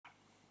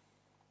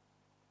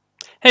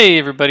Hey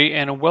everybody,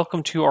 and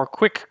welcome to our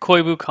quick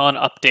Koibu Con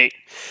update.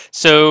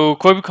 So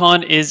Koibu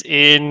Con is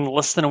in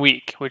less than a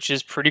week, which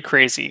is pretty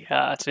crazy.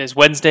 Today's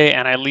Wednesday,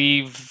 and I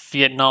leave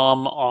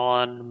Vietnam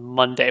on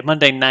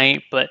Monday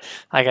night. But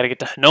I got to get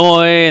to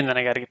Hanoi, and then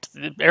I got to get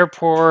to the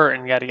airport,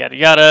 and yada yada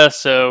yada.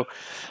 So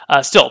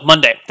still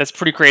Monday. That's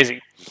pretty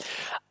crazy.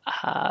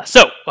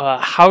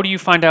 How do you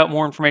find out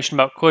more information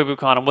about Koibu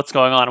Con and what's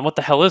going on, and what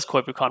the hell is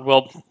Koibu Con?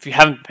 Well, if you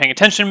haven't been paying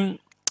attention,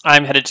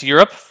 I'm headed to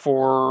Europe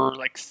for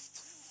like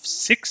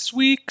 6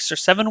 weeks or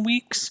 7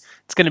 weeks.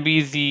 It's going to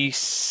be the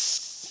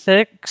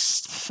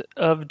 6th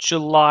of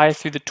July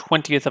through the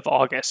 20th of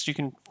August. You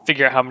can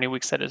figure out how many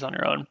weeks that is on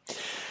your own.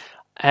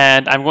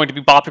 And I'm going to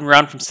be bopping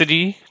around from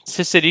city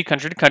to city,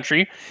 country to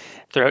country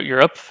throughout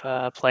Europe,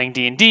 playing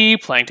D&D,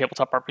 playing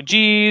tabletop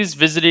RPGs,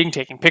 visiting,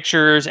 taking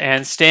pictures,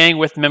 and staying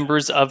with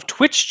members of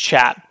Twitch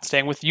chat,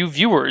 staying with you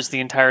viewers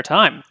the entire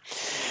time.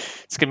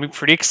 It's going to be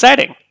pretty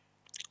exciting.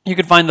 You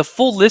can find the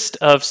full list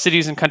of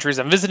cities and countries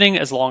I'm visiting,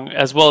 as well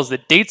as the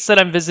dates that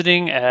I'm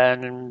visiting,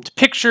 and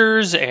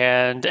pictures,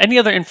 and any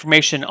other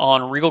information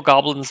on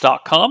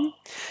regalgoblins.com.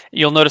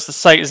 You'll notice the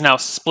site is now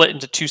split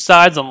into two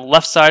sides. On the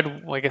left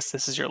side, well, I guess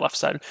this is your left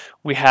side,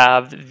 we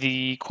have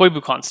the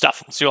Koibu Con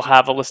stuff. So you'll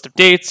have a list of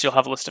dates, you'll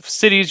have a list of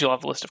cities, you'll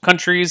have a list of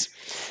countries,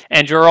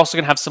 and you're also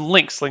going to have some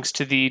links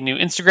to the new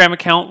Instagram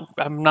account.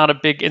 I'm not a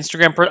big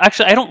Instagram person.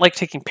 Actually, I don't like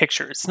taking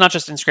pictures. It's not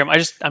just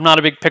Instagram. I'm not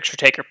a big picture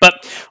taker,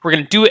 but we're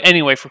going to do it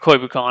anyway for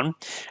Koibu Con.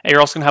 And you're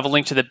also going to have a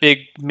link to the big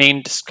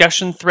main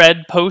discussion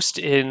thread post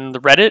in the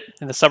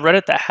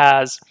subreddit that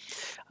has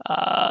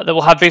that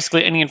will have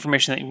basically any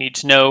information that you need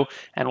to know,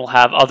 and we'll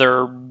have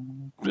other,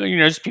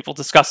 just people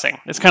discussing.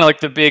 It's kind of like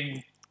the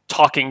big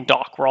talking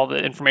doc where all the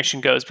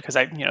information goes, because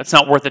it's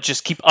not worth it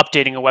just keep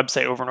updating a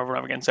website over and over and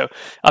over again. So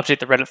update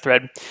the Reddit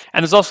thread,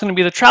 and there's also going to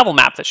be the travel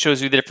map that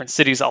shows you the different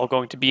cities I'm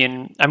going to be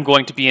in.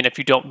 If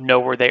you don't know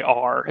where they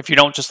are, if you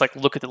don't just like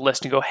look at the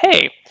list and go,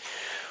 hey,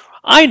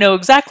 I know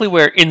exactly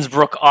where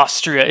Innsbruck,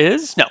 Austria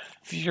is. No,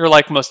 if you're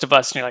like most of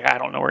us and you're like, I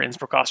don't know where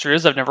Innsbruck, Austria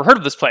is. I've never heard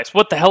of this place.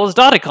 What the hell is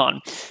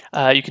Dotticon?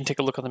 You can take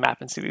a look on the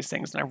map and see these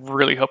things, and I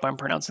really hope I'm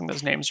pronouncing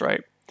those names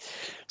right.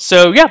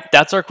 So yeah,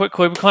 that's our quick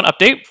Koibu Con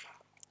update.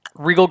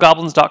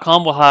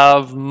 RegalGoblins.com will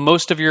have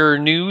most of your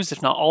news,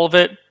 if not all of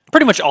it.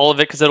 Pretty much all of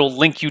it, because it'll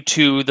link you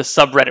to the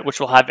subreddit,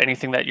 which will have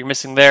anything that you're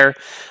missing there.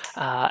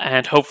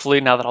 And hopefully,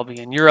 now that I'll be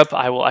in Europe,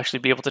 I will actually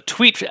be able to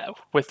tweet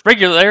with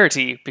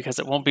regularity, because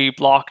it won't be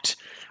blocked,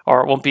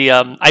 or it won't be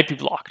IP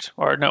blocked,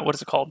 or no, what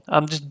is it called?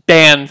 Just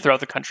banned throughout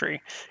the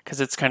country,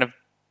 because it's not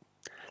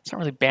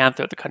really banned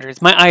throughout the country.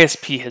 It's my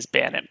ISP has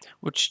banned it,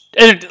 which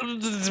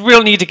we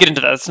don't need to get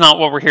into that. That's not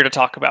what we're here to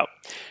talk about.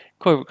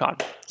 Koibu Con.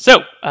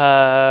 So,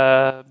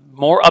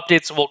 more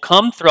updates will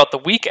come throughout the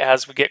week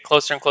as we get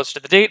closer and closer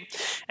to the date.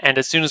 And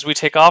as soon as we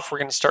take off, we're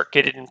going to start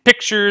getting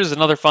pictures and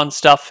other fun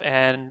stuff,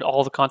 and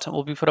all the content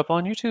will be put up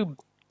on YouTube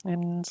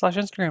and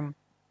 /Instagram.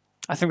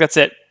 I think that's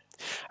it.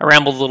 I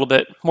rambled a little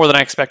bit, more than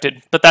I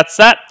expected, but that's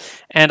that.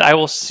 And I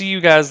will see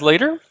you guys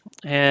later,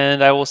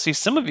 and I will see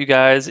some of you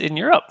guys in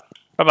Europe.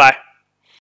 Bye-bye.